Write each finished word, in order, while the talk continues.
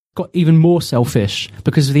got even more selfish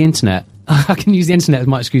because of the internet. I can use the internet as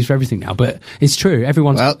my excuse for everything now, but it's true.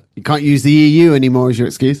 Well, you can't use the EU anymore as your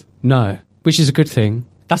excuse. No, which is a good thing.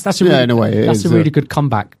 That's a really, in a way, that's a really good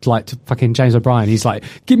comeback, like to fucking James O'Brien. He's like,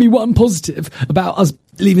 give me one positive about us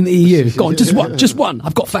leaving the EU. Go on, just one.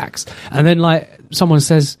 I've got facts. And then like someone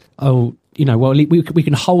says, oh, you know, well, we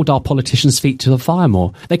can hold our politicians' feet to the fire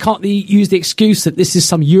more. They can't use the excuse that this is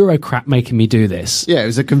some Eurocrat making me do this. Yeah, it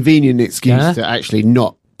was a convenient excuse to actually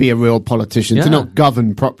not be a real politician, to not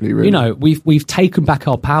govern properly, really. You know, we've taken back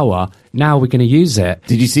our power. Now we're going to use it.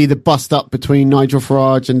 Did you see the bust up between Nigel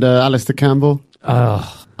Farage and Alistair Campbell?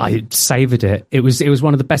 I savoured it. It was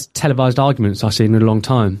one of the best televised arguments I've seen in a long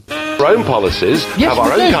time. Our own policies, have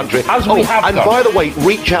our own country, and by the way,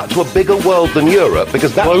 reach out to a bigger world than Europe,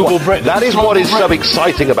 because that is what is so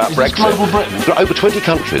exciting about Brexit. Global Britain. Over 20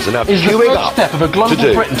 countries are now is queuing the first up step of a global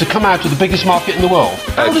Britain to come out of the biggest market in the world.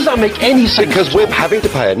 How does that make any sense? Because we're having to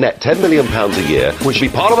pay a net £10 million a year, which to be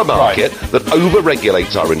part of a market that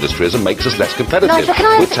over-regulates our industries and makes us less competitive.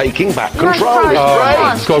 We're taking back control.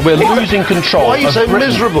 It's great. God, we're losing control. Why are you so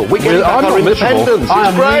miserable? We're getting back our independence.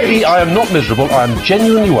 I am not miserable. I am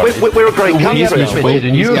genuinely worried. We're a great country.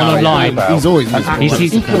 He's online. He's always miserable.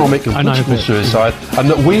 He's economic and political suicide, and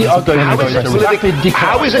that we are going to go into rapid decline.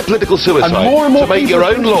 How is it political suicide and more to make your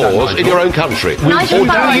own laws in your own country? Or do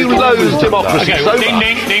you loathe democracy so much?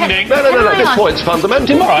 Ding. No. This point's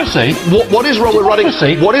fundamental. Democracy. What is wrong with running?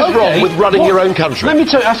 What is wrong with running your own country? Let me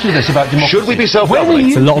ask you this about democracy. Should we be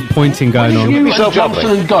self-governing? There's a lot of pointing going on. You and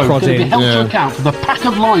Johnson and Gove going to be held to account for the pack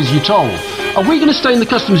of lies you told. Are we going to stay in the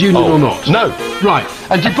customs union or not? No. Right.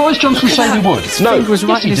 And did Boris Johnson say we would? No. It was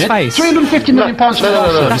right in his face. £350 million for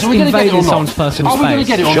That's Are we going to get it or not? someone's personal Are we going to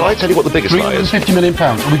get it or not? Shall I tell you what the biggest lie is? £350 million.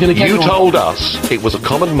 Are we going to get it or not? You told us it was a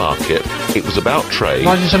common market, it was about trade,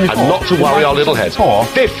 and 1974. not to worry our little heads.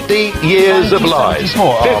 50 years of lies.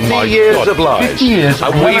 1974. 50 years of lies. 50 years.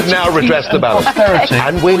 And we've now redressed the balance.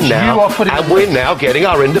 And we're now getting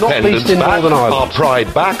our independence back, our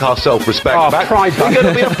pride back, our self-respect back. We're going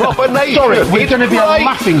to be a proper nation. Sorry, we're going to be a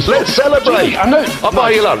laughing stock. Let's celebrate. I'll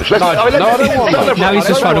buy you lunch. Now he's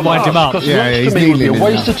just trying to wind him up. He's it would be a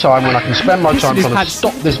waste of time when I can spend my time trying to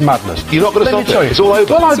stop this madness. You're not going to stop it. It's all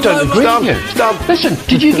over. Well, I don't agree with you. It's done. Listen,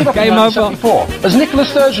 did you give up in 1974? Has Nicola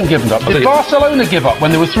Sturgeon given up? Did Barcelona give up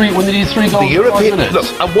when they needed 3 goals in 5 minutes?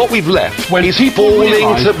 Look, and what we've left is falling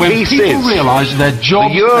to pieces. When people realise their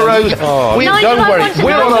job... The Euros... Don't worry.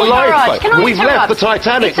 We're on a lifeboat. We've left the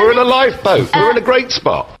Titanic. We're in a lifeboat. We're in a great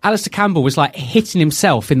spot. Alistair Campbell was like hitting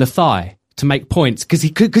himself in the thigh to make points because he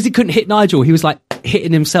couldn't hit Nigel. He was like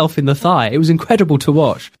hitting himself in the thigh. It was incredible to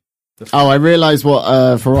watch. Oh, I realise what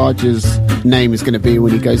Farage's name is going to be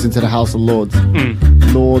when he goes into the House of Lords.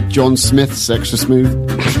 Lord John Smith's Extra Smooth.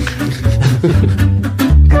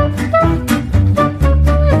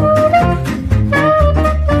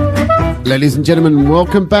 Ladies and gentlemen,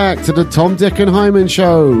 welcome back to the Tom, Dick and Hyman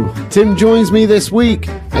Show. Tim joins me this week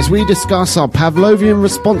as we discuss our Pavlovian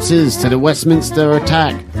responses to the Westminster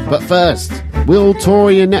attack. But first, will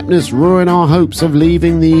Tory ineptness ruin our hopes of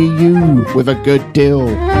leaving the EU with a good deal?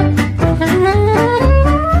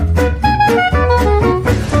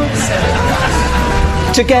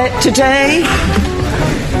 Today,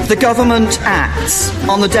 the government acts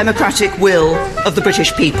on the democratic will of the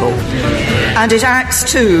British people, and it acts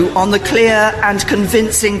too on the clear and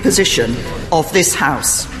convincing position of this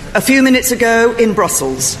House. A few minutes ago in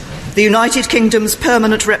Brussels, the United Kingdom's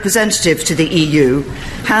permanent representative to the EU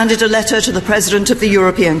handed a letter to the President of the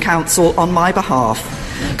European Council on my behalf,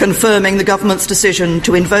 confirming the government's decision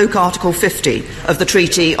to invoke Article 50 of the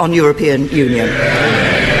Treaty on European Union.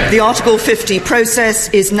 The Article 50 process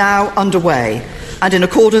is now underway, and in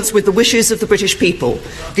accordance with the wishes of the British people,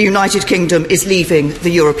 the United Kingdom is leaving the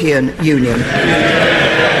European Union.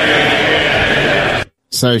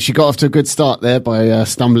 So she got off to a good start there by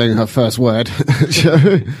stumbling her first word.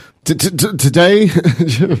 Today,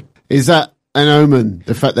 is that an omen,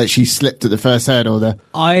 the fact that she slipped at the first hurdle there?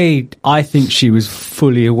 I think she was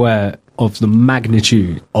fully aware of the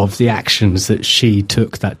magnitude of the actions that she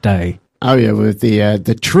took that day. Oh yeah, with the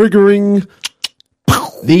triggering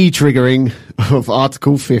of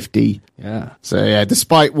Article 50. Yeah. So yeah,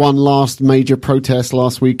 despite one last major protest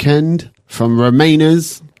last weekend from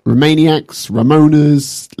Remainers, Romaniacs,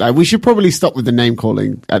 Ramonas, we should probably stop with the name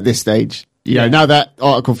calling at this stage. Yeah, now that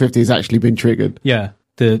Article 50 has actually been triggered. Yeah,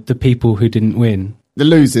 the people who didn't win. The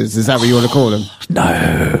losers, is that what you want to call them?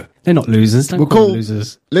 No, they're not losers. Don't call them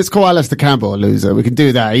losers. Let's call Alistair Campbell a loser. We can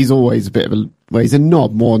do that. He's always a bit of he's a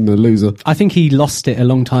knob more than a loser. I think he lost it a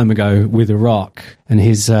long time ago with Iraq, and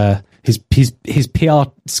his PR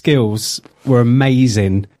skills were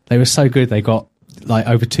amazing. They were so good. They got like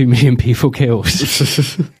over 2 million people killed.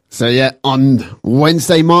 So yeah, on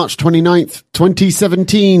Wednesday, March 29th,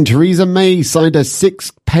 2017, Theresa May signed a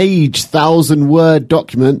 6-page, 1,000-word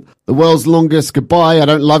document, the world's longest goodbye, I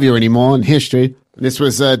don't love you anymore in history. And this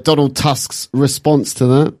was Donald Tusk's response to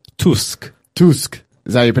that. Tusk. Is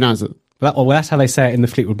that how you pronounce it? Well, that's how they say it in the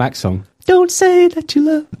Fleetwood Mac song. Don't say that you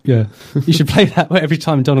love. Yeah. You should play that every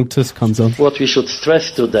time Donald Tusk comes on. What we should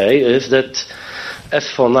stress today is that, as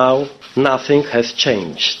for now, nothing has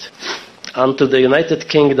changed. Until the United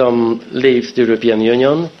Kingdom leaves the European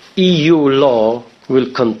Union, EU law will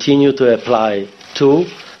continue to apply to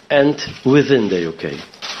and within the UK.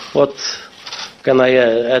 What can I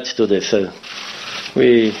add to this?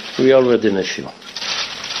 We already miss you.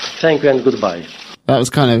 Thank you and goodbye. That was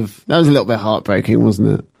a little bit heartbreaking,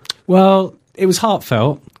 wasn't it? Well, it was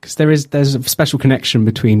heartfelt because there's a special connection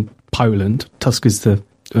between Poland. Tusk is the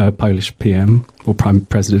Polish PM or Prime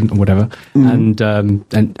President or whatever, and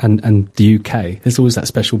the UK. There's always that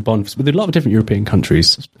special bond with a lot of different European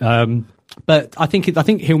countries. But I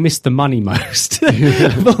think he'll miss the money most more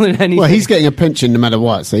than anything. Well, he's getting a pension no matter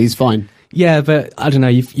what, so he's fine. Yeah, but I don't know.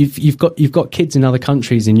 You've got kids in other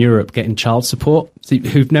countries in Europe getting child support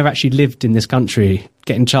who've never actually lived in this country,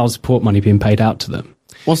 getting child support money being paid out to them.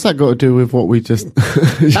 What's that got to do with what we just...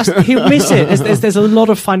 He'll miss it. There's a lot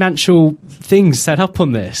of financial things set up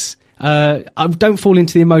on this. Don't fall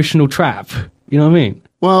into the emotional trap. You know what I mean?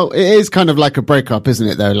 Well, it is kind of like a breakup, isn't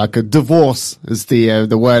it, though? Like a divorce is the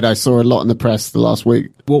word I saw a lot in the press the last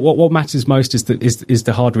week. What matters most is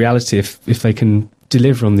the hard reality if they can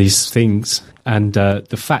deliver on these things, and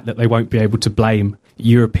the fact that they won't be able to blame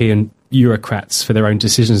European bureaucrats for their own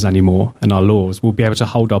decisions anymore, and our laws will be able to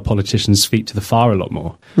hold our politicians' feet to the fire a lot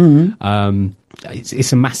more.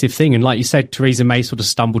 It's a massive thing, and like you said, Theresa May sort of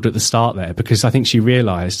stumbled at the start there because I think she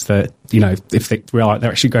realised that, you know, if they're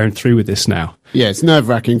actually going through with this now. Yeah, it's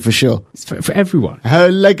nerve-wracking for sure. It's for everyone. Her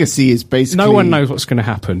legacy is basically... No one knows what's going to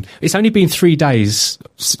happen. It's only been 3 days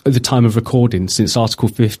at the time of recording since Article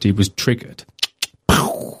 50 was triggered.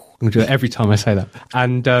 I'm going to do that every time I say that.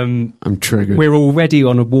 And I'm triggered. We're already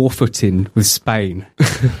on a war footing with Spain.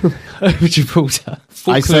 Over Gibraltar.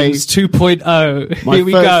 Falklands 2.0. Here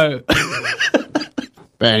we go.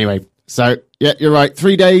 But anyway, so, yeah, you're right.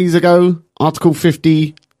 3 days ago, Article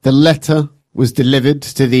 50, the letter was delivered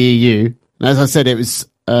to the EU. And as I said, it was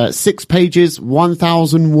 6 pages,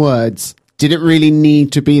 1,000 words. Did it really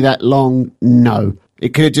need to be that long? No.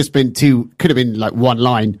 It could have just been could have been like one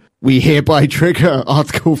line. We hereby trigger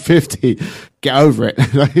Article 50. Get over it.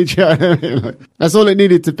 Like, you know what I mean? Like, that's all it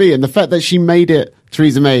needed to be. And the fact that she made it,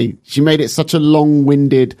 Theresa May, she made it such a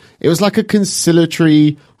long-winded, it was like a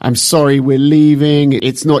conciliatory, I'm sorry, we're leaving,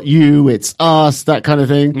 it's not you, it's us, that kind of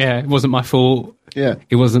thing. Yeah, it wasn't my fault. Yeah.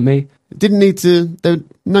 It wasn't me. Didn't need to,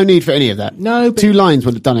 no need for any of that. No, but 2 lines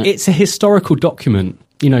would have done it. It's a historical document.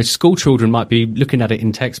 You know, school children might be looking at it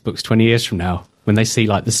in textbooks 20 years from now when they see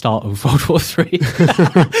like the start of World War III.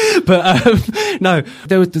 But no,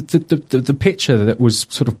 there was the picture that was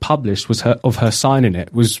sort of published was of her signing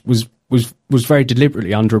it was very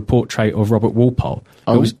deliberately under a portrait of Robert Walpole,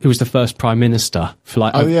 who was the first prime minister for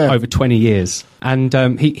like over 20 years,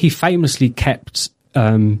 and he famously kept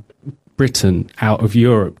Britain out of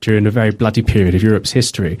Europe during a very bloody period of Europe's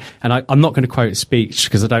history. And I'm not going to quote a speech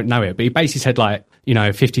because I don't know it, but he basically said, like, you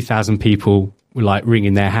know, 50,000 people were like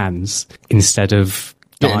wringing their hands instead of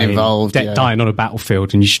dying on a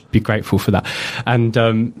battlefield, and you should be grateful for that. And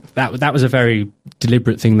that was a very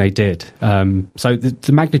deliberate thing they did. So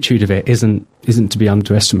the magnitude of it isn't to be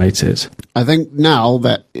underestimated. I think now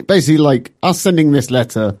that basically, like, us sending this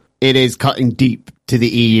letter, it is cutting deep to the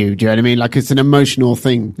EU. Do you know what I mean? Like, it's an emotional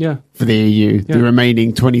thing for the EU, the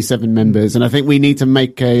remaining 27 members. And I think we need to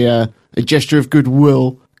make a gesture of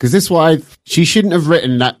goodwill, because this is why she shouldn't have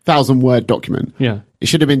written that 1,000-word document. Yeah. It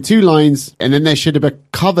should have been 2 lines, and then there should have been a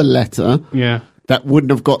cover letter that wouldn't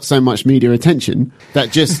have got so much media attention.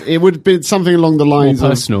 That just, it would have been something along the lines more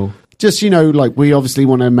personal. Just, you know, like, we obviously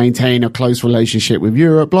want to maintain a close relationship with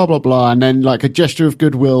Europe, blah, blah, blah. And then, like, a gesture of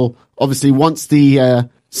goodwill. Obviously, once the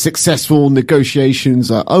successful negotiations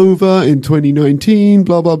are over in 2019,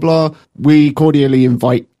 blah, blah, blah, we cordially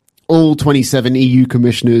invite all 27 EU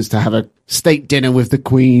commissioners to have a state dinner with the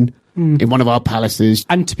Queen in one of our palaces.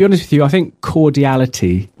 And to be honest with you, I think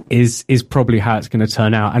cordiality is probably how it's going to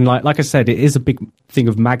turn out. And like I said, it is a big thing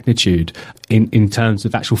of magnitude in terms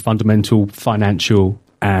of actual fundamental financial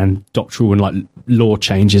and doctrinal and like law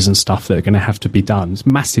changes and stuff that are going to have to be done. It's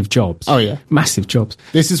massive jobs. Oh yeah, massive jobs.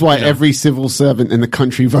 This is why every civil servant in the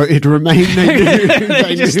country voted Remain.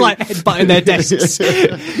 They just like headbutting their desks,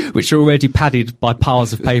 which are already padded by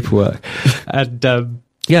piles of paperwork. And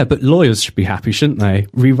Yeah, but lawyers should be happy, shouldn't they?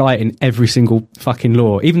 Rewriting every single fucking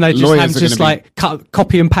law, even though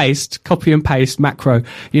copy and paste macro.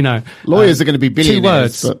 Lawyers are going to be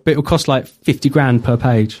billionaires. 2 words, but it'll cost like 50 grand per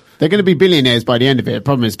page. They're going to be billionaires by the end of it. The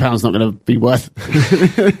problem is, pound's not going to be worth.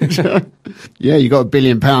 Yeah, you got £1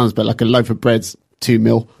 billion, but like a loaf of bread's 2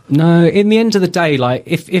 mil. No, in the end of the day, like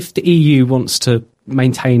if the EU wants to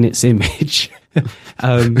maintain its image.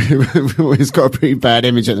 It's got a pretty bad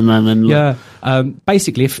image at the moment. Yeah.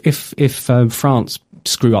 Basically, if France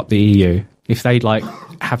screw up the EU, if they like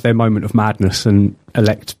have their moment of madness and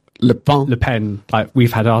elect Le Pen, like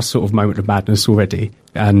we've had our sort of moment of madness already,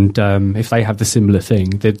 and if they have the similar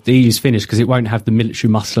thing, the EU's finished because it won't have the military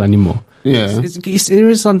muscle anymore. Yeah, there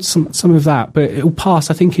is some of that, but it will pass.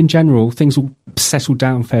 I think in general things will settle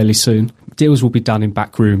down fairly soon. Deals will be done in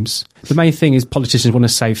back rooms. The main thing is politicians want to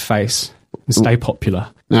save face and stay popular.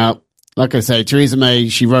 Now, like I say, Theresa May,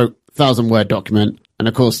 she wrote a 1,000-word document, and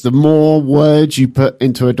of course, the more words you put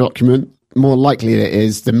into a document, more likely it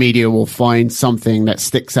is the media will find something that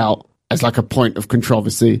sticks out as like a point of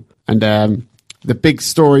controversy. And the big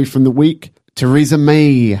story from the week, Theresa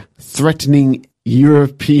May threatening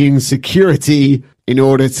European security in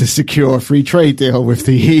order to secure a free trade deal with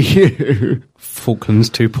the EU. Falklands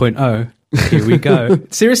 2.0. Here we go.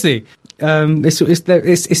 Seriously. It's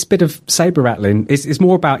a bit of saber rattling. It's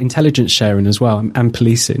more about intelligence sharing as well and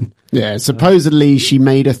policing. Yeah, supposedly she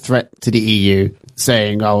made a threat to the EU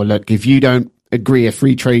saying, "Oh, look, if you don't agree a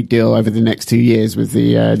free trade deal over the next 2 years with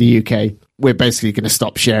the UK, we're basically going to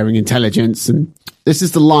stop sharing intelligence." And this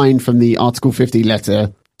is the line from the Article 50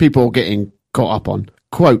 letter people are getting caught up on.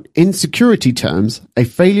 Quote, "In security terms, a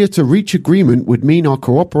failure to reach agreement would mean our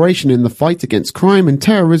cooperation in the fight against crime and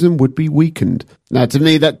terrorism would be weakened." Now, to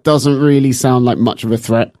me, that doesn't really sound like much of a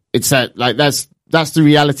threat. It's that's the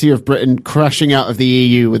reality of Britain crashing out of the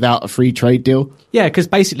EU without a free trade deal. Yeah, because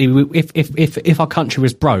basically, if our country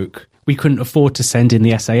was broke, we couldn't afford to send in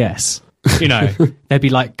the SAS. They'd be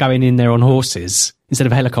like going in there on horses instead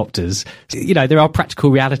of helicopters. There are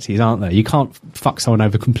practical realities, aren't there? You can't fuck someone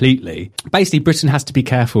over completely. Basically, Britain has to be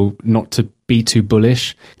careful not to be too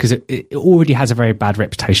bullish because it already has a very bad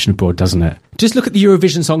reputation abroad, doesn't it? Just look at the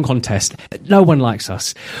Eurovision Song Contest. No one likes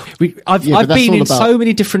us. I've been in so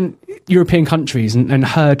many different European countries and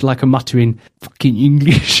heard like a muttering fucking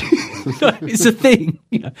English. It's a thing,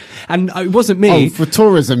 and it wasn't me. Oh, for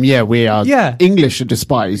tourism, yeah, we are. Yeah, English are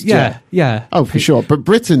despised. Yeah. Oh, for sure. But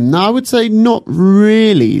Britain, no, I would say not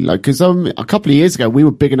really. Like, because a couple of years ago, we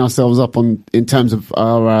were bigging ourselves up in terms of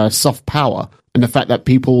our soft power and the fact that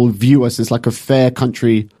people view us as like a fair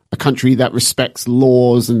country, a country that respects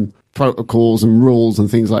laws and protocols and rules and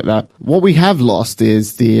things like that. What we have lost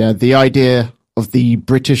is the idea of the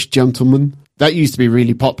British gentleman. That used to be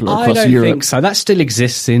really popular across Europe. I don't think so. That still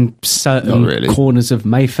exists in certain corners of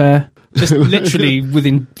Mayfair. Just literally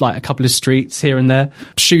within like a couple of streets here and there.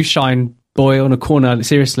 Shoe shine boy on a corner.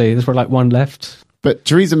 Seriously, there's probably like one left. But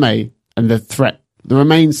Theresa May and the threat, the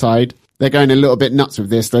Remain side, they're going a little bit nuts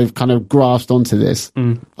with this. They've kind of grasped onto this.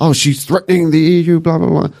 Oh, she's threatening the EU, blah, blah,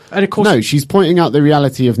 blah. And of course, no, she's pointing out the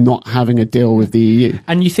reality of not having a deal with the EU.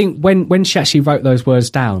 And you think when she actually wrote those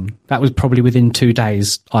words down, that was probably within 2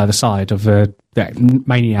 days either side of that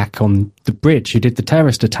maniac on the bridge who did the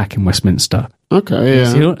terrorist attack in Westminster. Okay,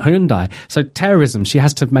 yeah. Hyundai. So terrorism, she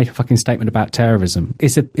has to make a fucking statement about terrorism.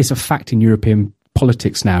 It's a fact in European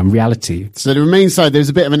politics now and reality. So the Remain side, there's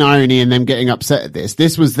a bit of an irony in them getting upset at this.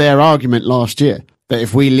 This was their argument last year, that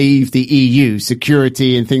if we leave the EU,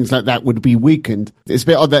 security and things like that would be weakened. It's a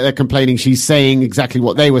bit odd that they're complaining she's saying exactly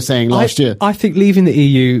what they were saying last year. I think leaving the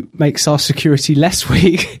EU makes our security less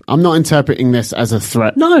weak. I'm not interpreting this as a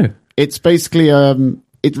threat. No. It's basically,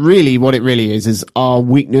 what it really is our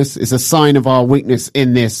weakness, is a sign of our weakness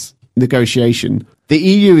in this negotiation. The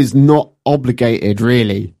EU is not obligated,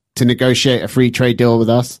 really, to negotiate a free trade deal with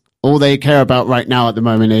us. All they care about right now at the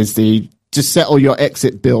moment is just settle your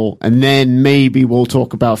exit bill, and then maybe we'll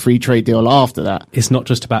talk about free trade deal after that. It's not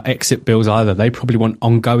just about exit bills either. They probably want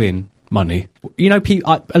ongoing money. A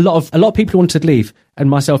lot of people wanted to leave, and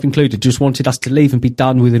myself included, just wanted us to leave and be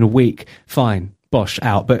done within a week. Fine. Bosh,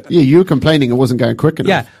 out. But yeah, you were complaining it wasn't going quick enough.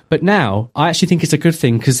 Yeah, but now I actually think it's a good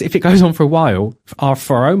thing, because if it goes on for a while,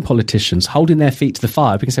 for our own politicians holding their feet to the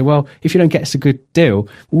fire, we can say, well, if you don't get us a good deal,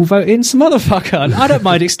 we'll vote in some motherfucker. And I don't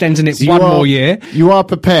mind extending it more year. You are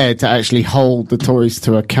prepared to actually hold the Tories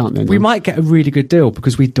to account then? We might get a really good deal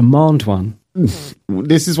because we demand one.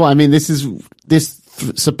 This is what I mean. This is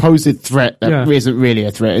supposed threat that isn't really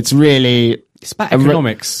a threat. It's really... It's about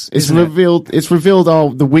economics. It's revealed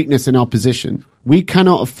the weakness in our position. We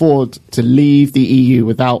cannot afford to leave the EU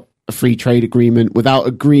without a free trade agreement, without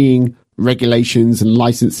agreeing regulations and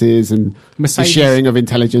licenses and the sharing of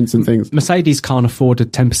intelligence and things. Mercedes can't afford a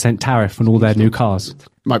 10% tariff on all their new cars.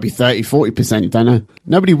 Might be 30, 40%, don't know.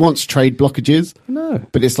 Nobody wants trade blockages. No.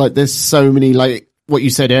 But it's like there's so many, like what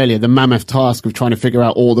you said earlier, the mammoth task of trying to figure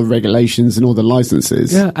out all the regulations and all the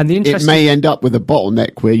licenses. Yeah, and it may end up with a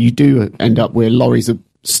bottleneck where you do end up where lorries are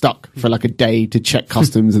stuck for like a day to check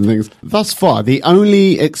customs and things. Thus far, the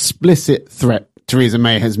only explicit threat Theresa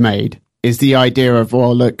May has made is the idea of,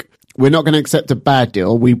 well, look, we're not going to accept a bad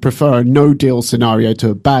deal. We prefer a no-deal scenario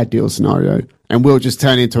to a bad deal scenario, and we'll just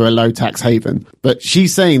turn into a low-tax haven. But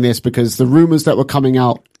she's saying this because the rumours that were coming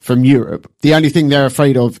out from Europe, the only thing they're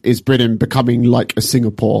afraid of is Britain becoming like a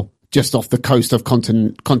Singapore, just off the coast of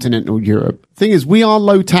continental Europe. Thing is, we are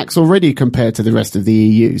low tax already compared to the rest of the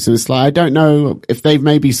EU. So it's like, I don't know if they've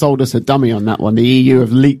maybe sold us a dummy on that one. The EU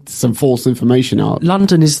have leaked some false information out.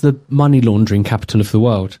 London is the money laundering capital of the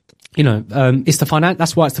world. You know, it's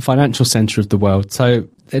that's why it's the financial centre of the world. So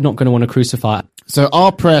they're not going to want to crucify it. So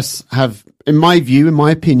our press have, in my view, in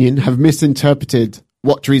my opinion, have misinterpreted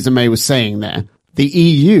what Theresa May was saying there. The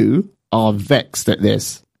EU are vexed at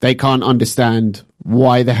this. They can't understand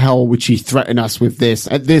why the hell would she threaten us with this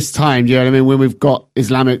at this time? Do you know what I mean? When we've got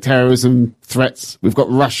Islamic terrorism threats, we've got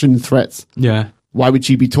Russian threats. Yeah. Why would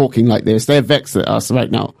she be talking like this? They're vexed at us right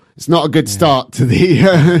now. It's not a good start to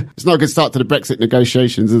the it's not a good start to the Brexit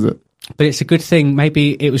negotiations, is it? But it's a good thing.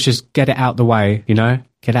 Maybe it was just get it out the way, you know?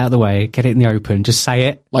 Get out of the way, get it in the open, just say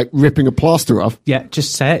it. Like ripping a plaster off. Yeah,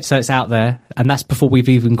 just say it so it's out there. And that's before we've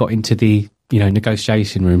even got into the, you know,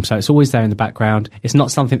 negotiation room. So it's always there in the background. It's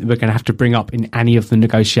not something that we're going to have to bring up in any of the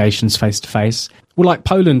negotiations face to face. Well, like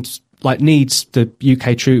Poland, like needs the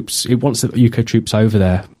UK troops. It wants the UK troops over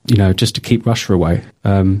there, you know, just to keep Russia away.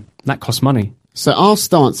 That costs money. So our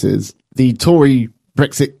stance is, the Tory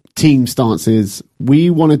Brexit team stance is, we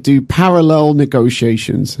want to do parallel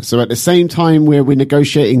negotiations. So at the same time where we're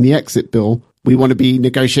negotiating the exit bill, we want to be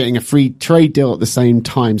negotiating a free trade deal at the same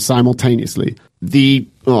time, simultaneously. The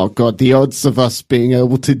odds of us being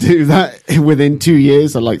able to do that within 2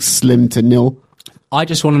 years are like slim to nil. I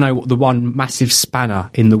just want to know what the one massive spanner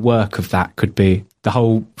in the work of that could be. The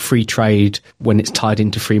whole free trade when it's tied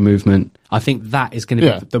into free movement. I think that is going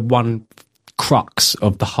to be the one crux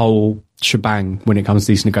of the whole shebang when it comes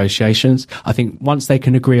to these negotiations. I think once they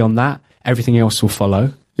can agree on that, everything else will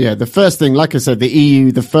follow. Yeah, the first thing, like I said, the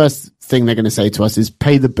EU, the first thing they're going to say to us is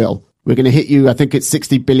pay the bill. We're going to hit you, I think it's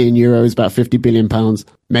 60 billion euros, about 50 billion pounds,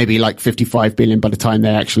 maybe like 55 billion by the time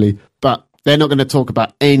they actually, but they're not going to talk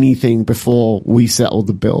about anything before we settle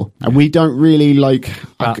the bill. And we don't really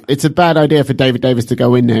it's a bad idea for David Davis to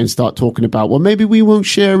go in there and start talking about, well, maybe we won't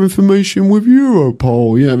share information with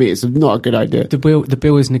Europol. You know what I mean? It's not a good idea. The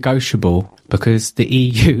bill is negotiable because the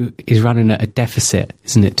EU is running at a deficit,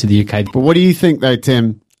 isn't it, to the UK? But what do you think though,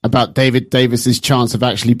 Tim, about David Davis's chance of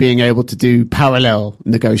actually being able to do parallel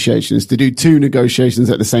negotiations, to do two negotiations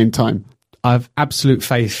at the same time? I have absolute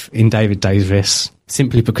faith in David Davis,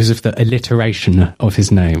 simply because of the alliteration of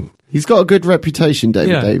his name. He's got a good reputation,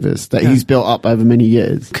 David Davis, that he's built up over many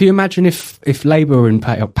years. Can you imagine if Labour were in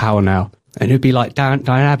power now, and it'd be like Diane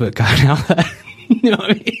Abbott going out there? You know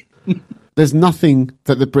what I mean? There's nothing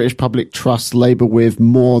that the British public trusts Labour with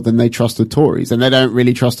more than they trust the Tories, and they don't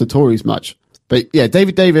really trust the Tories much. But yeah,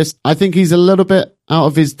 David Davis, I think he's a little bit out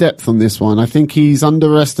of his depth on this one. I think he's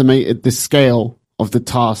underestimated the scale of the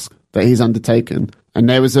task that he's undertaken. And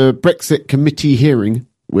there was a Brexit committee hearing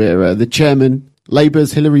where the chairman,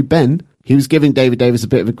 Labour's Hilary Benn, he was giving David Davis a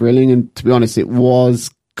bit of a grilling. And to be honest, it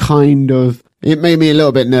made me a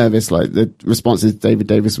little bit nervous, like the responses David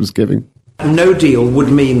Davis was giving. No deal would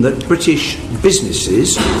mean that British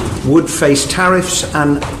businesses would face tariffs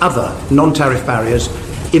and other non-tariff barriers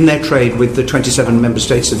in their trade with the 27 member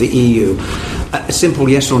states of the EU. A simple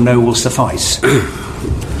yes or no will suffice.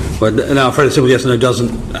 Well, now, I'm afraid a simple yes or no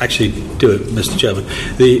doesn't actually do it, Mr. Chairman.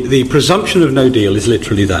 The presumption of no deal is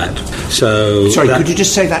literally that. So, sorry, could you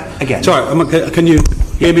just say that again? Sorry, can you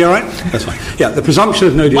hear me all right? That's fine. Yeah, the presumption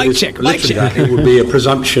of no deal is literally that. It would be a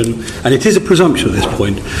presumption, and it is a presumption at this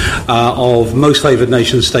point, of most favoured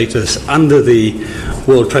nation status under the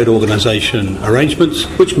World Trade Organization arrangements,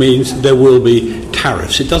 which means there will be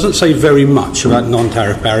tariffs. It doesn't say very much about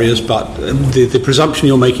non-tariff barriers, but the presumption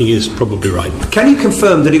you're making is probably right. Can you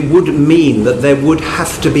confirm that it would mean that there would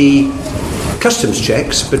have to be customs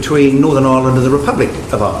checks between Northern Ireland and the Republic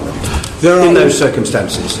of Ireland in those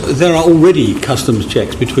circumstances? There are already customs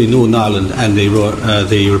checks between Northern Ireland and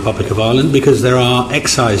the Republic of Ireland because there are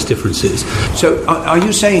excise differences. So are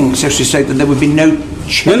you saying, Secretary of State, that there would be no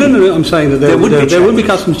check? No. I'm saying that there would be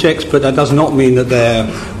customs checks, but that does not mean that there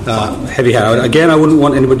heavy-handed. Again, I wouldn't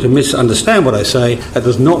want anybody to misunderstand what I say. That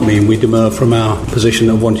does not mean we demur from our position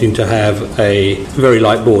of wanting to have a very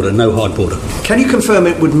light border, no hard border. Can you confirm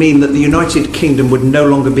it would mean that the United Kingdom would no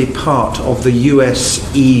longer be part of the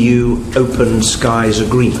US-EU Open Skies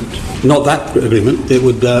Agreement? Not that agreement. It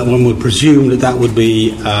would. One would presume that would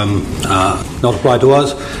be not apply to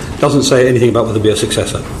us. Doesn't say anything about whether there'll be a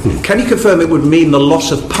successor. Can you confirm it would mean the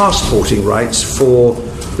loss of passporting rights for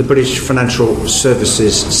the British financial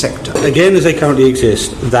services sector? Again, as they currently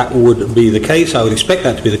exist, that would be the case. I would expect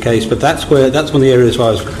that to be the case, but that's one of the areas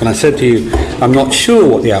where when I said to you, I'm not sure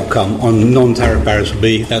what the outcome on non-tariff barriers would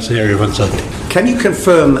be. That's an area of uncertainty. Can you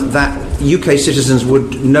confirm that UK citizens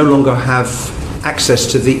would no longer have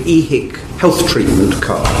access to the EHIC health treatment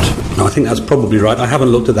card? No, I think that's probably right. I haven't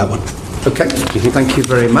looked at that one. Okay, thank you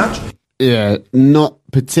very much. Yeah, not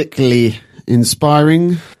particularly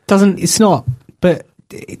inspiring. It's not, but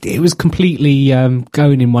it was completely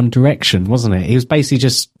going in one direction, wasn't it? He was basically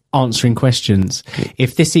just answering questions.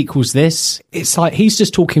 If this equals this, it's like he's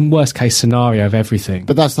just talking worst case scenario of everything.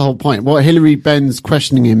 But that's the whole point. What Hilary Benn's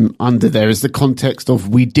questioning him under there is the context of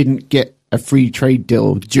we didn't get a free trade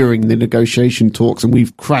deal during the negotiation talks and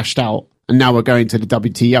we've crashed out and now we're going to the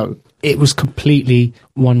WTO. It was completely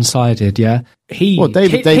one-sided, yeah? Hilary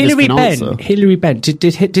Benn,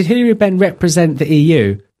 did Hilary Benn represent the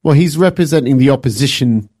EU? Well, he's representing the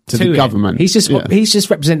opposition to the government. He's just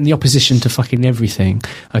representing the opposition to fucking everything,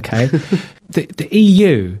 okay? the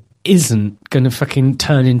EU isn't going to fucking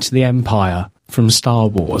turn into the Empire from Star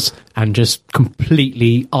Wars and just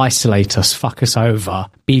completely isolate us, fuck us over,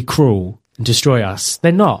 be cruel and destroy us.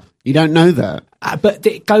 They're not. You don't know that. But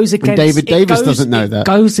it goes against... David Davis doesn't know that. It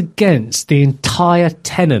goes against the entire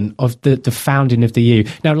tenet of the founding of the EU.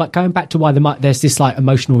 Now, like, going back to why there's this, like,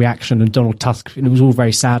 emotional reaction of Donald Tusk, and it was all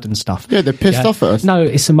very sad and stuff. Yeah, they're pissed off at us. No,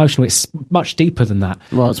 it's emotional. It's much deeper than that.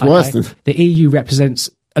 Well, it's worse than... The EU represents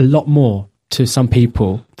a lot more to some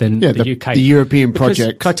people than the UK. The European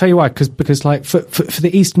project. Can I tell you why? Because like, for the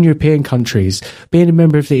Eastern European countries, being a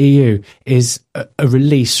member of the EU is a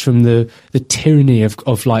release from the tyranny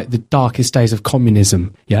of like the darkest days of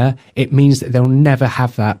communism. Yeah, it means that they'll never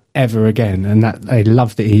have that ever again, and that they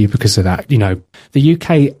love the EU because of that. You know, the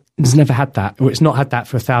UK has never had that, or it's not had that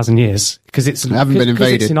for 1,000 years because it haven't been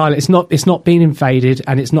invaded. It's an island. It's not been invaded,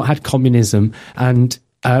 and it's not had communism, and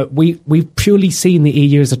we've purely seen the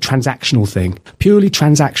EU as a transactional thing. Purely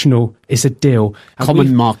transactional is a deal. And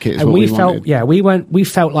common market is what we wanted. Yeah, we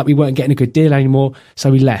felt like we weren't getting a good deal anymore,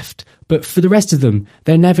 so we left. But for the rest of them,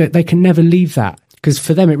 they can never leave that because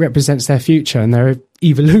for them it represents their future and their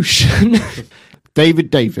evolution.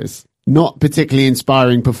 David Davis, not particularly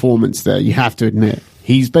inspiring performance there, you have to admit.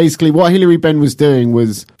 He's basically, what Hilary Benn was doing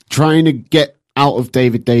was trying to get out of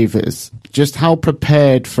David Davis just how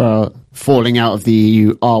prepared for falling out of the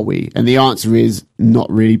EU are we? And the answer is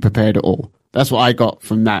not really prepared at all. That's what I got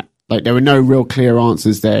from that. Like, there were no real clear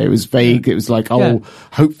answers there. It was vague. It was like,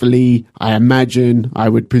 hopefully, I imagine, I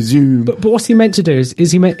would presume. But what's he meant to do is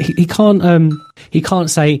he can't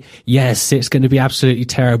say, yes, it's going to be absolutely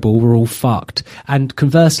terrible, we're all fucked. And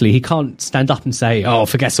conversely, he can't stand up and say, oh,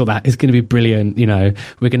 forget all that, it's going to be brilliant, you know,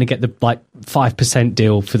 we're going to get the, like, 5%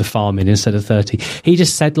 deal for the farming instead of 30. He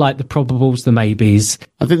just said, like, the probables, the maybes.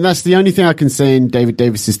 I think that's the only thing I can say in David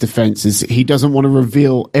Davis's defense is he doesn't want to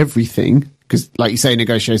reveal everything. Because, like you say,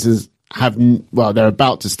 negotiations they're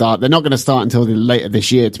about to start. They're not going to start until later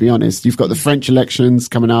this year, to be honest. You've got the French elections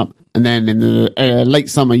coming up, and then in the late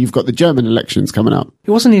summer, you've got the German elections coming up.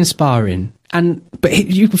 It wasn't inspiring. But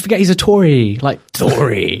you can forget he's a Tory. Like,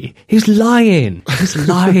 Tory. He's lying. He's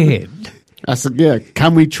lying.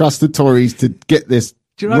 Can we trust the Tories to get this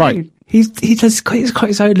Do you know right? What I mean? He's got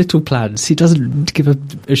his own little plans. He doesn't give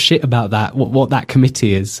a shit about that, what that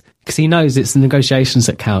committee is. Because he knows it's the negotiations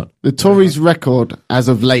that count. The Tories' record as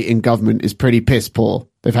of late in government is pretty piss poor.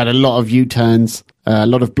 They've had a lot of U-turns, a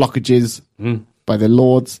lot of blockages by the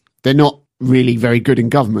Lords. They're not really very good in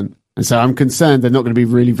government. And so I'm concerned they're not going to be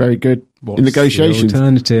really very good in negotiations.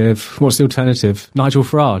 What's the alternative? Nigel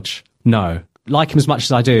Farage? No. Like him as much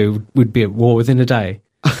as I do, would be at war within a day.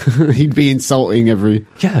 He'd be insulting every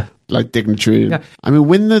dignitary. Yeah. I mean,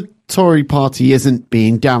 when the Tory party isn't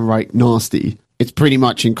being downright nasty, it's pretty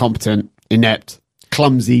much incompetent, inept,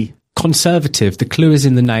 clumsy. Conservative. The clue is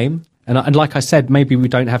in the name. And like I said, maybe we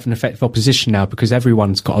don't have an effective opposition now because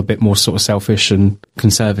everyone's got a bit more sort of selfish and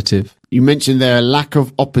conservative. You mentioned their lack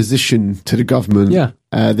of opposition to the government. Yeah.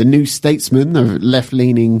 The New Statesman, a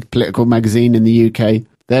left-leaning political magazine in the UK,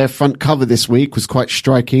 their front cover this week was quite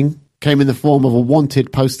striking. Came in the form of a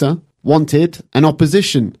wanted poster. Wanted an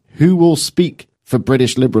opposition. Who will speak for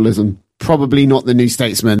British liberalism? probably not the New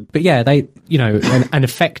Statesman. But yeah, an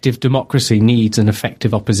effective democracy needs an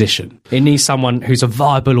effective opposition. It needs someone who's a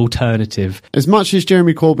viable alternative. As much as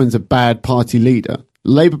Jeremy Corbyn's a bad party leader,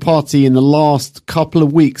 Labour Party in the last couple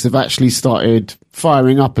of weeks have actually started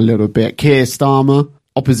firing up a little bit. Keir Starmer,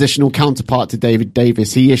 oppositional counterpart to David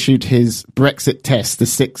Davis, he issued his Brexit test, the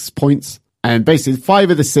 6 points. And basically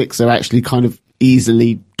 5 of the 6 are actually kind of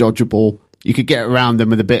easily dodgeable. You could get around them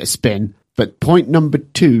with a bit of spin. But point number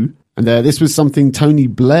 2, and this was something Tony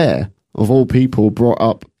Blair, of all people, brought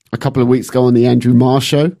up a couple of weeks ago on the Andrew Marr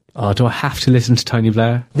show. Oh, do I have to listen to Tony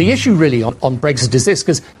Blair? The issue really on Brexit is this,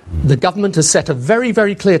 because the government has set a very,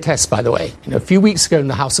 very clear test, by the way. A few weeks ago in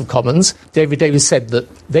the House of Commons, David Davis said that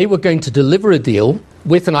they were going to deliver a deal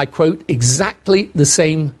with, and I quote, exactly the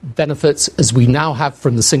same benefits as we now have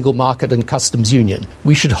from the single market and customs union.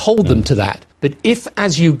 We should hold them to that. But if,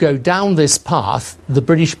 as you go down this path, the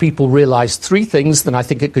British people realise 3 things, then I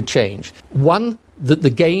think it could change. 1, that the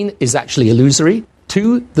gain is actually illusory.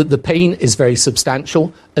 2, that the pain is very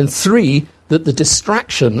substantial. And 3, that the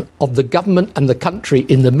distraction of the government and the country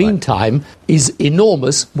in the meantime is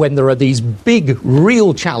enormous when there are these big,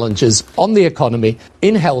 real challenges on the economy,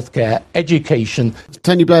 in healthcare, education.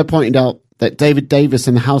 Tony Blair pointed out that David Davis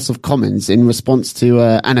in the House of Commons, in response to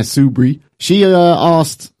Anna Soubry, she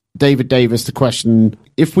asked David Davis the question,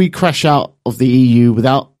 if we crash out of the EU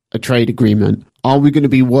without a trade agreement, are we going to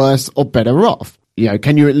be worse or better off?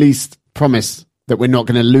 Can you at least promise that we're not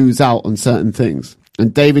going to lose out on certain things?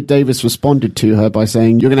 And David Davis responded to her by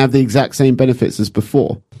saying, you're going to have the exact same benefits as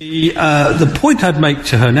before. The point I'd make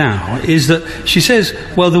to her now is that she says,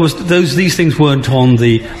 well, these things weren't on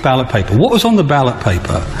the ballot paper. What was on the ballot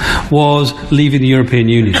paper was leaving the European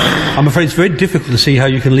Union. I'm afraid it's very difficult to see how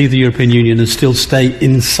you can leave the European Union and still stay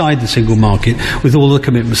inside the single market with all the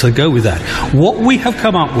commitments that go with that. What we have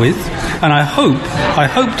come up with, and I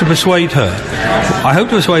hope to persuade her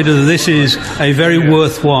that this is a very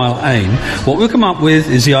worthwhile aim. What we'll come up with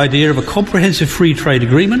is the idea of a comprehensive free trade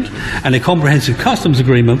agreement and a comprehensive customs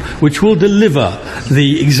agreement which will deliver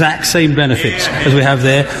the exact same benefits as we have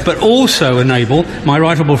there, but also enable my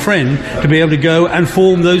right honourable friend to be able to go and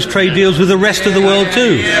form those trade deals with the rest of the world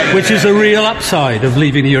too, which is a real upside of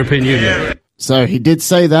leaving the European Union. So he did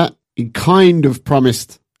say that. He kind of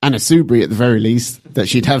promised Anna Soubry, at the very least, that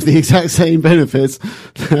she'd have the exact same benefits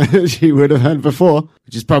that she would have had before,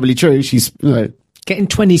 which is probably true. She's... Getting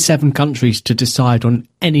 27 countries to decide on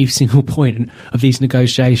any single point of these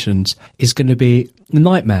negotiations is going to be a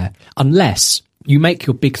nightmare, unless you make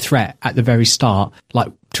your big threat at the very start,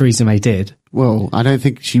 like Theresa May did. Well, I don't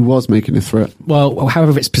think she was making a threat. Well,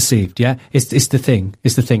 however it's perceived, yeah? It's the thing,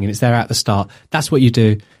 and it's there at the start. That's what you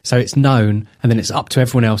do, so it's known, and then it's up to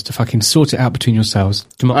everyone else to fucking sort it out between yourselves.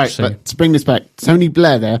 Democracy. Right, but to bring this back, Tony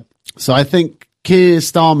Blair there. So I think Keir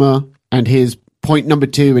Starmer and his point number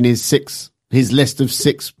 2 in his list of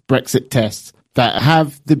 6 Brexit tests that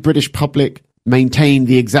have the British public maintain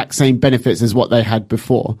the exact same benefits as what they had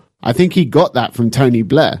before. I think he got that from Tony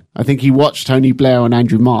Blair. I think he watched Tony Blair on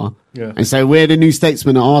Andrew Marr. Yeah. And so where the New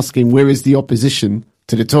Statesmen are asking, where is the opposition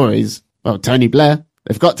to the Tories? Well, Tony Blair.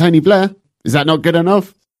 They've got Tony Blair. Is that not good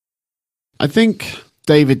enough? I think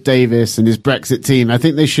David Davis and his Brexit team, I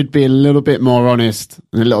think they should be a little bit more honest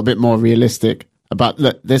and a little bit more realistic about,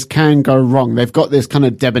 look, this can go wrong. They've got this kind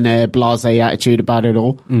of debonair, blasé attitude about it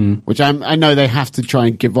all, which I know they have to try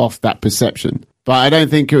and give off that perception. But I don't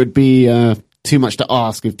think it would be too much to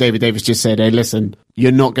ask if David Davis just said, hey, listen,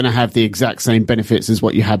 you're not going to have the exact same benefits as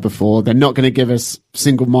what you had before. They're not going to give us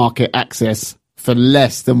single market access for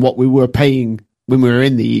less than what we were paying when we were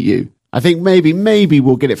in the EU. I think maybe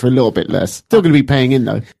we'll get it for a little bit less. Still going to be paying in,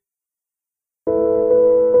 though.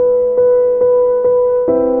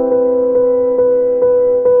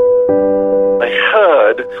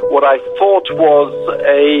 What I thought was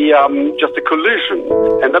just a collision.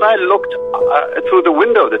 And then I looked through the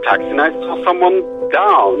window of the taxi and I saw someone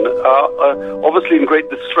down, obviously in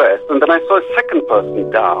great distress. And then I saw a second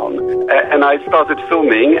person down and I started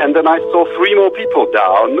filming. And then I saw 3 more people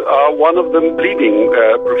down, one of them bleeding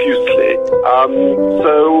profusely.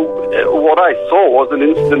 So what I saw was an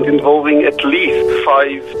incident involving at least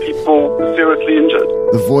 5 people seriously injured.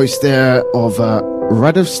 The voice there of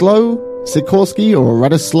Radoslaw Sikorski or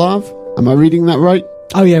Radoslav? Am I reading that right?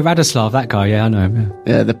 Oh yeah, Radoslav, that guy, yeah, I know him.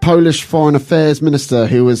 Yeah, the Polish Foreign Affairs Minister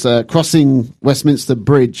who was crossing Westminster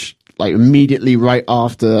Bridge like immediately right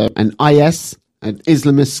after an IS, an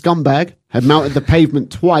Islamist scumbag, had mounted the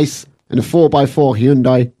pavement twice in a 4x4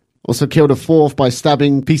 Hyundai. Also killed a 4th by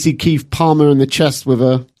stabbing PC Keith Palmer in the chest with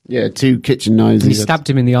 2 kitchen knives. And he stabbed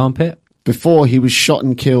him in the armpit? Before he was shot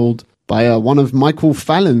and killed by one of Michael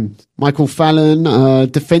Fallon,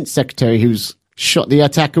 defense secretary, who's shot. The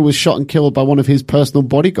attacker was shot and killed by one of his personal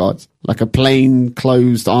bodyguards, like a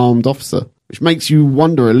plain-clothes armed officer. Which makes you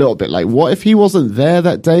wonder a little bit, like, what if he wasn't there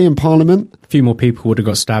that day in Parliament? A few more people would have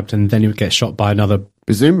got stabbed, and then he would get shot by another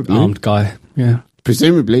presumably armed guy. Yeah.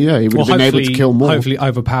 Presumably, yeah, he would have been able to kill more. Hopefully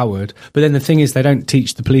overpowered. But then the thing is, they don't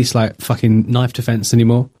teach the police, like, fucking knife defence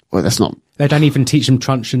anymore. Well, that's not... They don't even teach them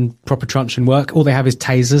proper truncheon work. All they have is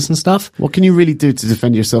tasers and stuff. What can you really do to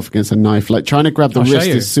defend yourself against a knife? Like, trying to grab the wrist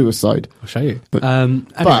is suicide. I'll show you. But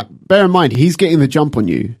bear in mind, he's getting the jump on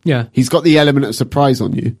you. Yeah. He's got the element of surprise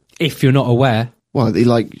on you. If you're not aware. Well,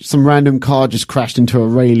 some random car just crashed into a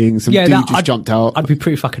railing. Some dude just jumped out. I'd be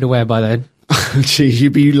pretty fucking aware by then. Jeez,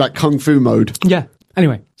 you'd be like Kung Fu mode. Yeah.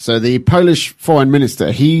 Anyway. So the Polish foreign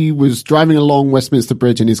minister, he was driving along Westminster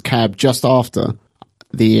Bridge in his cab just after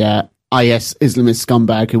the IS Islamist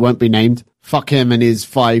scumbag, who won't be named. Fuck him and his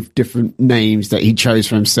 5 different names that he chose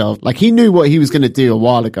for himself. Like, he knew what he was going to do a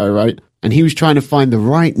while ago, right? And he was trying to find the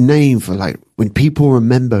right name for, like, when people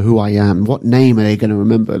remember who I am, what name are they going to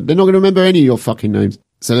remember? They're not going to remember any of your fucking names.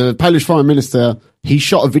 So the Polish foreign minister, he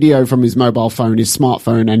shot a video from his mobile phone, his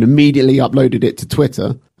smartphone, and immediately uploaded it to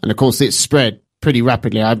Twitter. And of course, it spread pretty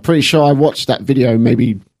rapidly. I'm pretty sure I watched that video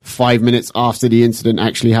maybe 5 minutes after the incident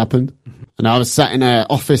actually happened. And I was sat in an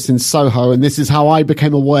office in Soho, and this is how I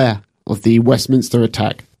became aware of the Westminster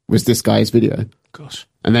attack, was this guy's video. Gosh.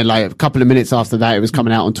 And then, like, a couple of minutes after that, it was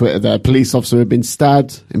coming out on Twitter that a police officer had been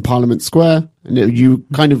stabbed in Parliament Square. And you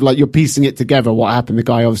kind of, like, you're piecing it together what happened. The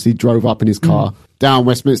guy obviously drove up in his car down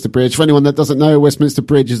Westminster Bridge. For anyone that doesn't know, Westminster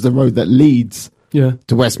Bridge is the road that leads to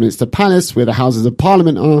Westminster Palace, where the Houses of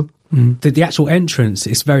Parliament are. The actual entrance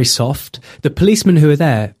is very soft. The policemen who are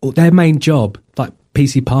there, their main job, like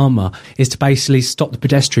PC Palmer, is to basically stop the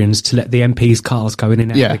pedestrians to let the MPs' cars go in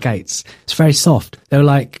and out of the gates. It's very soft. They're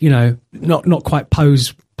like, not quite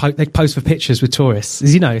they pose for pictures with tourists.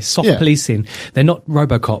 Soft policing. They're not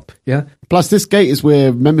RoboCop, yeah? Plus, this gate is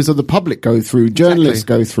where members of the public go through, journalists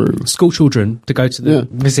go through. School children to go to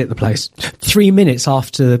visit the place. 3 minutes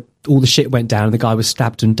after all the shit went down and the guy was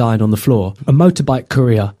stabbed and died on the floor, a motorbike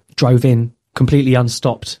courier drove in completely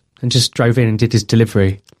unstopped and just drove in and did his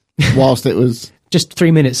delivery. Whilst it was... Just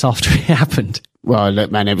 3 minutes after it happened. Well,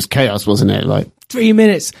 look, man, it was chaos, wasn't it? Like 3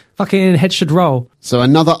 minutes. Fucking head should roll. So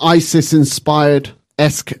another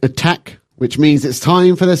ISIS-inspired-esque attack, which means it's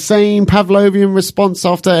time for the same Pavlovian response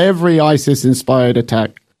after every ISIS-inspired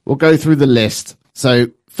attack. We'll go through the list. So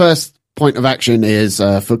first point of action is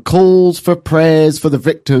for calls for prayers for the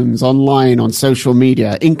victims online on social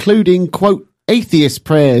media, including, quote, atheist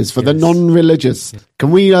prayers for the non-religious.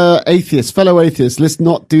 Can we, fellow atheists, let's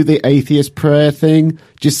not do the atheist prayer thing.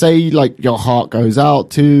 Just say, like, your heart goes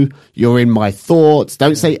out to, you're in my thoughts.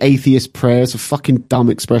 Don't say atheist prayer. It's a fucking dumb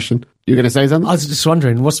expression. You're going to say something? I was just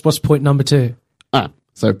wondering, what's point number 2?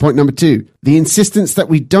 So point number 2, the insistence that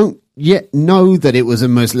we don't yet know that it was a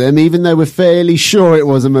Muslim, even though we're fairly sure it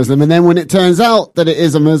was a Muslim. And then when it turns out that it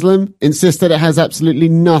is a Muslim, insist that it has absolutely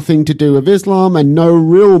nothing to do with Islam and no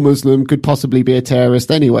real Muslim could possibly be a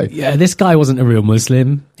terrorist anyway. Yeah, this guy wasn't a real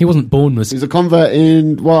Muslim. He wasn't born Muslim. He's a convert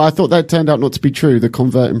I thought that turned out not to be true, the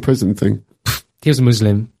convert in prison thing. He was a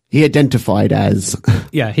Muslim. He identified as...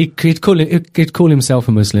 Yeah, he'd call himself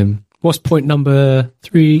a Muslim. What's point number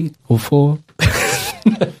 3 or 4?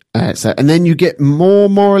 And then you get more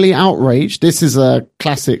morally outraged. This is a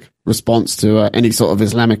classic response to any sort of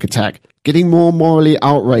Islamic attack. Getting more morally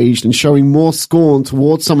outraged and showing more scorn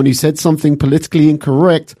towards someone who said something politically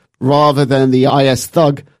incorrect rather than the IS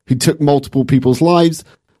thug who took multiple people's lives.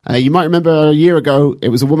 You might remember a year ago, it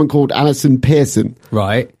was a woman called Alison Pearson.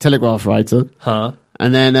 Right. Telegraph writer. Huh.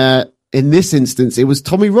 And then in this instance, it was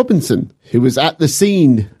Tommy Robinson, who was at the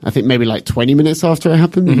scene, I think maybe like 20 minutes after it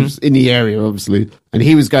happened. He was in the area, obviously. And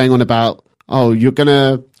he was going on about,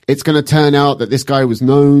 it's going to turn out that this guy was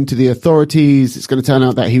known to the authorities. It's going to turn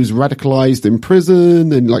out that he was radicalized in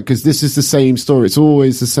prison. And because this is the same story. It's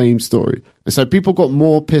always the same story. And so people got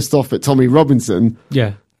more pissed off at Tommy Robinson.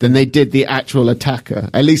 Yeah. Than they did the actual attacker.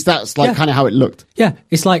 At least that's kind of how it looked. Yeah.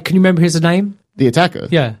 It's like, can you remember his name? The attacker?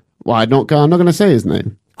 Yeah. Well, I'm not going to say his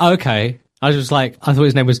name. Oh, okay. I thought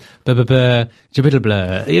his name was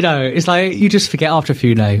Jabidabla. It's like you just forget after a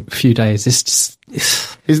few days.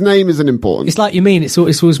 His name isn't important. It's like it's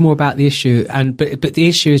always more about the issue, but the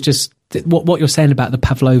issue is just what you're saying about the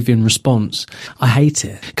Pavlovian response. I hate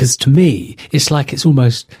it because to me it's like it's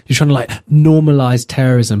almost you're trying to like normalize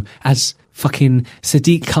terrorism, as fucking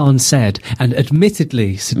Sadiq Khan said, and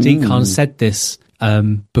admittedly Sadiq Khan said this.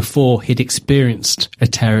 Before he'd experienced a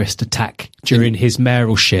terrorist attack during his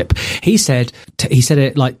mayoralship. He said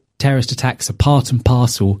it like terrorist attacks are part and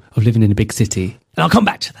parcel of living in a big city. And I'll come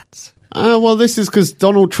back to that. Well, this is because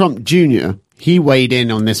Donald Trump Jr., he weighed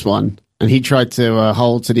in on this one, and he tried to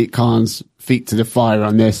hold Sadiq Khan's feet to the fire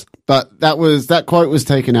on this. But that quote was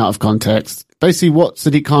taken out of context. Basically, what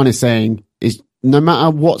Sadiq Khan is saying is no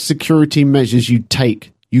matter what security measures you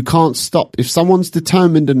take, you can't stop. If someone's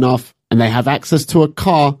determined enough and they have access to a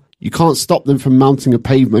car, you can't stop them from mounting a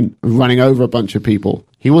pavement and running over a bunch of people.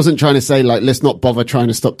 He wasn't trying to say, like, let's not bother trying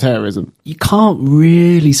to stop terrorism. You can't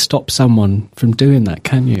really stop someone from doing that,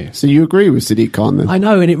 can you? So you agree with Sadiq Khan then? I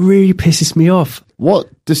know, and it really pisses me off. What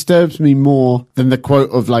disturbs me more than the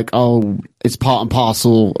quote of, like, oh, it's part and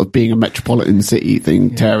parcel of being a metropolitan city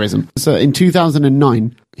thing, terrorism. So in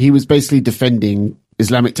 2009, he was basically defending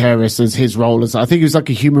Islamic terrorists as his role as, I think he was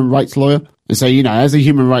like a human rights lawyer. And so, you know, as a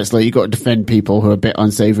human rights lawyer, you got to defend people who are a bit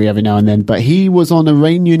unsavory every now and then. But he was on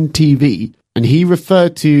Iranian TV and he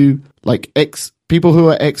referred to like people who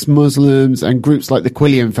are ex-Muslims and groups like the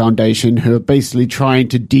Quillian Foundation who are basically trying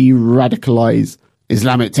to de-radicalize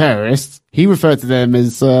Islamic terrorists. He referred to them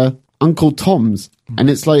as Uncle Toms. And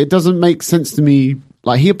it's like, it doesn't make sense to me.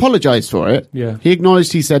 Like, he apologized for it. Yeah. He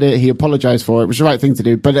acknowledged he said it. He apologized for it, which is the right thing to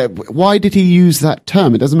do. But why did he use that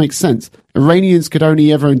term? It doesn't make sense. Iranians could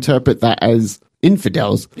only ever interpret that as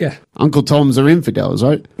infidels. Yeah. Uncle Toms are infidels,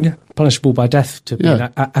 right? Yeah. Punishable by death to be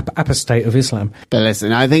an apostate of Islam. But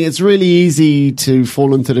listen, I think it's really easy to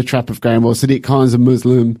fall into the trap of going, well, Sadiq Khan's a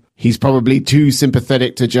Muslim. He's probably too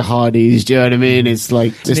sympathetic to jihadis. Do you know what I mean? It's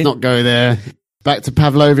like, let's not go there. Back to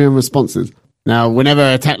Pavlovian responses. Now, whenever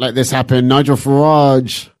an attack like this happened, Nigel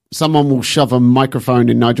Farage, someone will shove a microphone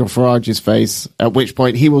in Nigel Farage's face, at which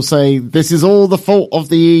point he will say, this is all the fault of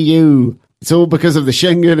the EU. It's all because of the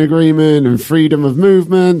Schengen Agreement and freedom of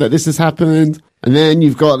movement that this has happened. And then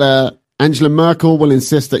you've got Angela Merkel will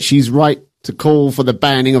insist that she's right to call for the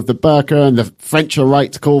banning of the burqa, and the French are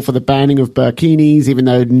right to call for the banning of burkinis, even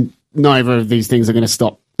though neither of these things are going to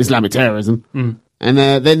stop Islamic terrorism. And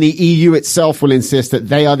then the EU itself will insist that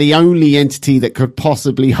they are the only entity that could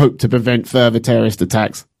possibly hope to prevent further terrorist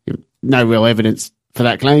attacks. No real evidence for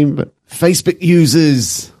that claim, but Facebook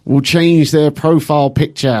users will change their profile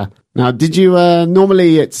picture. Now, did you,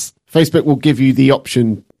 normally Facebook will give you the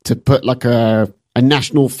option to put like a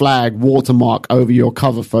national flag watermark over your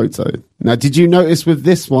cover photo. Now, did you notice with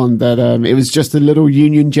this one that it was just a little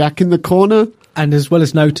Union Jack in the corner? And as well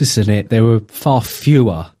as noticing it, there were far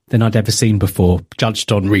fewer than I'd ever seen before,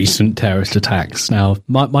 judged on recent terrorist attacks. Now,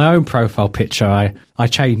 my own profile picture, I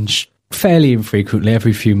change fairly infrequently,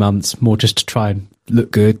 every few months, more just to try and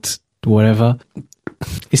look good, whatever.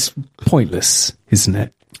 It's pointless, isn't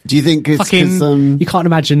it? Do you think it's you can't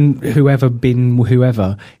imagine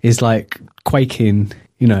whoever is like quaking,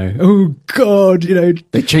 you know, oh God, you know.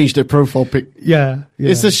 They changed their profile pic. Yeah.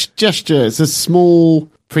 It's a gesture. It's a small,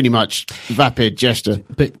 pretty much vapid gesture.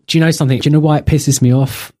 But do you know something? Do you know why it pisses me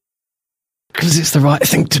off? Because it's the right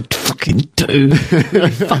thing to fucking do. It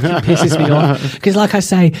fucking pisses me off. Because like I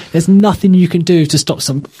say, there's nothing you can do to stop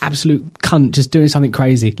some absolute cunt just doing something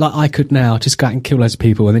crazy. Like I could now just go out and kill loads of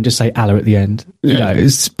people and then just say Allah at the end. You know,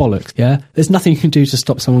 it's bollocks. Yeah. There's nothing you can do to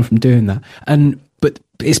stop someone from doing that. But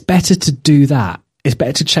it's better to do that. It's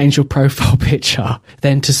better to change your profile picture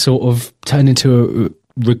than to sort of turn into a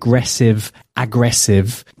regressive,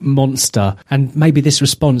 aggressive monster. And maybe this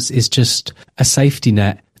response is just a safety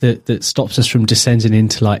net that stops us from descending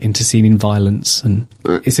into seeing violence, and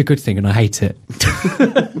it's a good thing, and I hate it.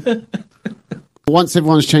 Once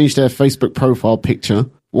everyone's changed their Facebook profile picture,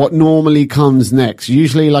 what normally comes next,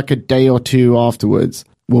 usually like a day or two afterwards,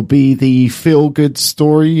 will be the feel-good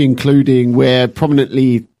story, including where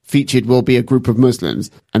prominently featured will be a group of Muslims,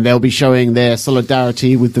 and they'll be showing their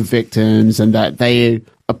solidarity with the victims and that they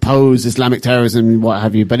oppose Islamic terrorism and what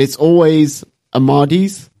have you. But it's always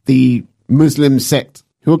Ahmadis, the Muslim sect,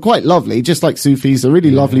 who are quite lovely, just like Sufis. They're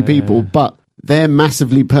really lovely people, but they're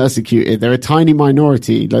massively persecuted. They're a tiny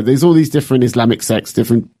minority. Like, there's all these different Islamic sects,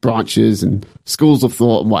 different branches and schools of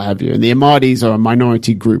thought and what have you. And the Ahmadis are a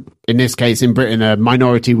minority group. In this case, in Britain, a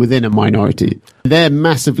minority within a minority. They're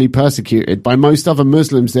massively persecuted. By most other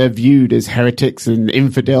Muslims, they're viewed as heretics and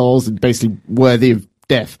infidels and basically worthy of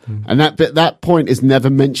death. And that point is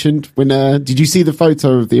never mentioned. When did you see the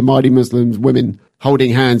photo of the Ahmadi Muslims women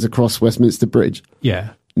holding hands across Westminster Bridge? Yeah.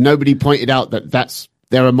 Nobody pointed out that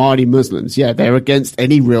they're Ahmadi Muslims. Yeah, they're against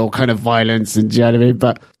any real kind of violence, and do you know what I mean?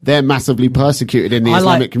 But they're massively persecuted in the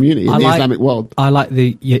Islamic community, in the Islamic world. I like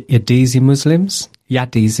the Yadizi Muslims.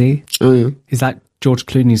 Yadizi. Oh, yeah. Is that George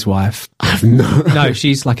Clooney's wife? No,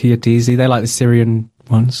 she's like a Yadizi. They like the Syrian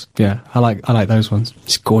ones. Yeah, I like those ones.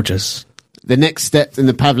 It's gorgeous. The next step in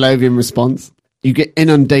the Pavlovian response You get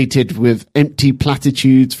inundated with empty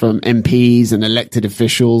platitudes from MPs and elected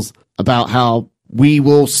officials about how we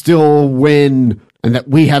will still win and that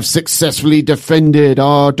we have successfully defended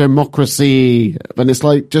our democracy. And it's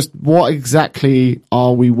like, just what exactly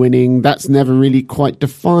are we winning? That's never really quite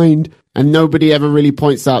defined. And nobody ever really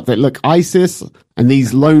points out that, look, ISIS and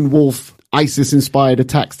these lone wolf ISIS-inspired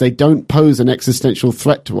attacks, they don't pose an existential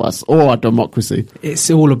threat to us or our democracy. It's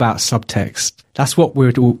all about subtext. That's what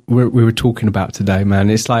we were talking about today, man.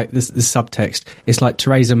 It's like this subtext. It's like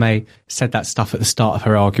Theresa May said that stuff at the start of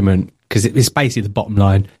her argument, because it's basically the bottom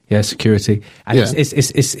line, security. And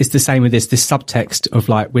it's the same with this subtext of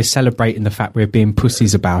like, we're celebrating the fact we're being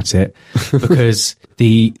pussies about it because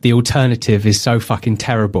the alternative is so fucking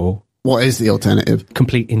terrible. What is the alternative?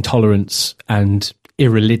 Complete intolerance and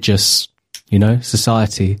irreligious,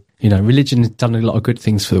 society. Religion has done a lot of good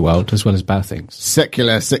things for the world as well as bad things.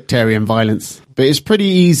 Secular, sectarian violence. But it's pretty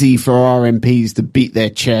easy for our MPs to beat their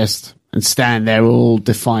chest and stand there all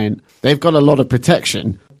defiant. They've got a lot of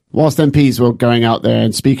protection. Whilst MPs were going out there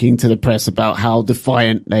and speaking to the press about how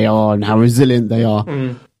defiant they are and how resilient they are,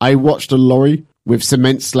 I watched a lorry with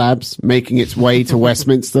cement slabs making its way to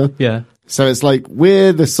Westminster. Yeah. So it's like,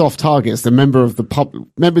 we're the soft targets, the members of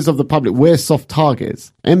the public, we're soft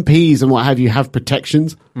targets. MPs and what have you have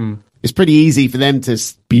protections. It's pretty easy for them to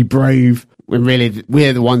be brave when really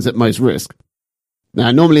we're the ones at most risk.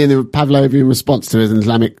 Now, normally in the Pavlovian response to an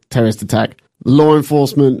Islamic terrorist attack, law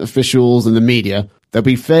enforcement officials and the media, they'll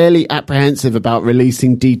be fairly apprehensive about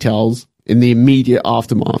releasing details in the immediate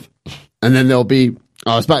aftermath. And then there'll be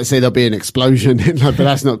an explosion, but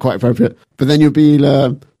that's not quite appropriate. But then there'll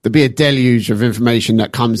be a deluge of information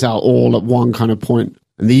that comes out all at one kind of point.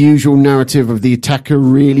 And the usual narrative of the attacker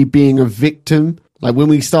really being a victim, like when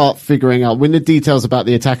we start figuring out, when the details about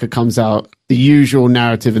the attacker comes out, the usual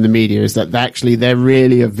narrative in the media is that actually they're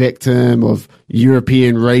really a victim of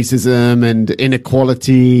European racism and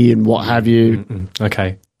inequality and what have you.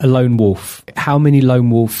 Okay. A lone wolf. How many lone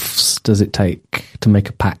wolves does it take to make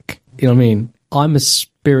a pack? You know what I mean? I'm a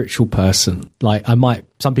spiritual person. Like,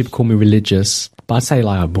 some people call me religious, but I'd say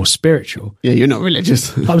like I'm more spiritual. Yeah, you're not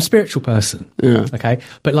religious. I'm a spiritual person. Yeah. Okay.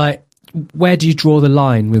 But like, where do you draw the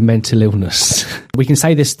line with mental illness? We can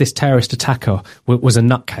say this terrorist attacker was a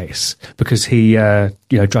nutcase because he,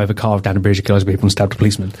 drove a car down a bridge, killed people and stabbed a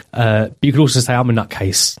policeman. But you could also say I'm a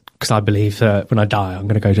nutcase because I believe that when I die, I'm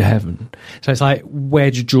going to go to heaven. So it's like,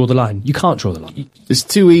 where do you draw the line? You can't draw the line. It's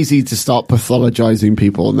too easy to start pathologizing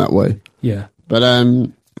people in that way. Yeah. But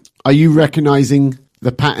are you recognizing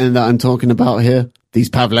the pattern that I'm talking about here? These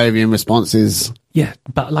Pavlovian responses? Yeah,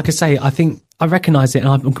 but like I say, I think I recognise it and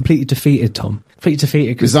I'm completely defeated, Tom. Completely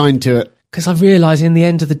defeated. Resigned to it. Because I realise in the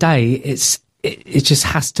end of the day, it just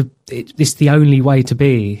has to, it's the only way to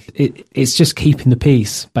be. It's just keeping the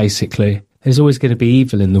peace, basically. There's always going to be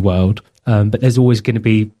evil in the world, but there's always going to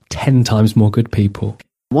be 10 times more good people.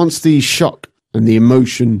 Once the shock and the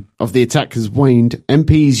emotion of the attack has waned,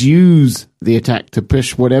 MPs use the attack to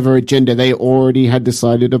push whatever agenda they already had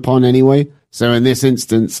decided upon anyway. So in this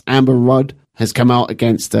instance, Amber Rudd has come out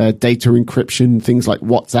against data encryption, things like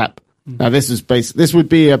WhatsApp. Now, this would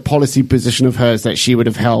be a policy position of hers that she would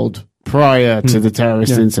have held prior to the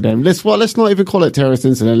terrorist incident. Let's not even call it terrorist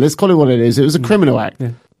incident. Let's call it what it is. It was a criminal act.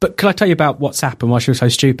 Yeah. But can I tell you about WhatsApp and why she was so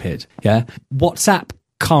stupid? Yeah, WhatsApp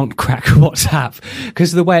can't crack WhatsApp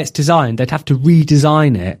because of the way it's designed. They'd have to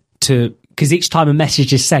redesign it because each time a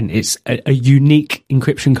message is sent, it's a unique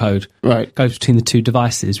encryption code goes between the two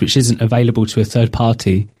devices, which isn't available to a third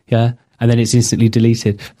party. Yeah, and then it's instantly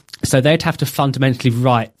deleted. So they'd have to fundamentally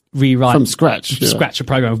rewrite from scratch a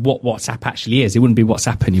program of what WhatsApp actually is. It wouldn't be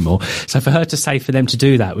WhatsApp anymore. So for them to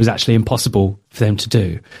do that was actually impossible for them to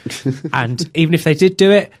do. And even if they did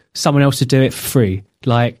do it, someone else would do it for free.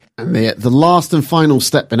 And the last and final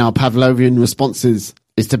step in our Pavlovian responses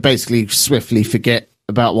is to basically swiftly forget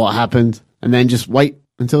about what happened and then just wait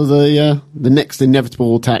until the next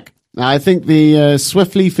inevitable attack. Now, I think the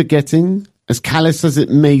swiftly forgetting, as callous as it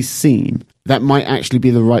may seem, that might actually be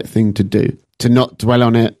the right thing to do. To not dwell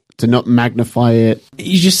on it, to not magnify it.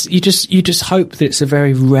 You just hope that it's a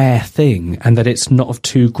very rare thing and that it's not of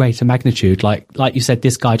too great a magnitude. Like you said,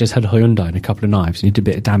 this guy just had a Hyundai and a couple of knives and he did a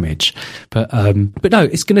bit of damage. But no,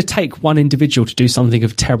 it's going to take one individual to do something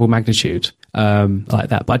of terrible magnitude like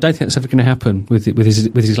that. But I don't think that's ever going to happen with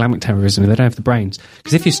Islamic terrorism. They don't have the brains.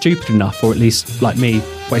 Because if you're stupid enough, or at least like me,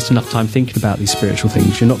 waste enough time thinking about these spiritual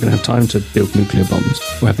things, you're not going to have time to build nuclear bombs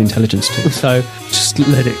or have the intelligence to. So just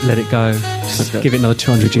let it go. Just give it another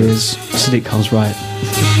 200 years. Sadiq Khan's right.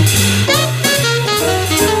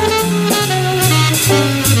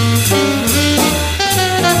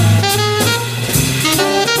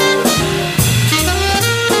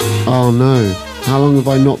 Oh no. How long have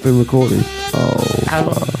I not been recording? Oh. How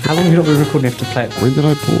long have you not been recording? You have to play it back. When did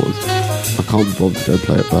I pause? I can't be bothered to go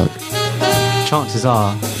play it back. Chances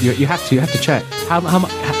are you have to check. How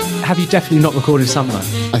much have you definitely not recorded somewhere?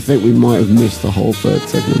 I think we might have missed the whole third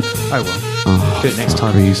segment. Oh well. Do it next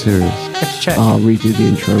time. Are you serious? You have to check. Oh, redo the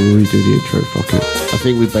intro. We'll redo the intro. Fuck it. I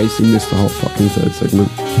think we basically missed the whole fucking third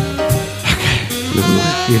segment. Okay.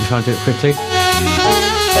 You can try and do it quickly.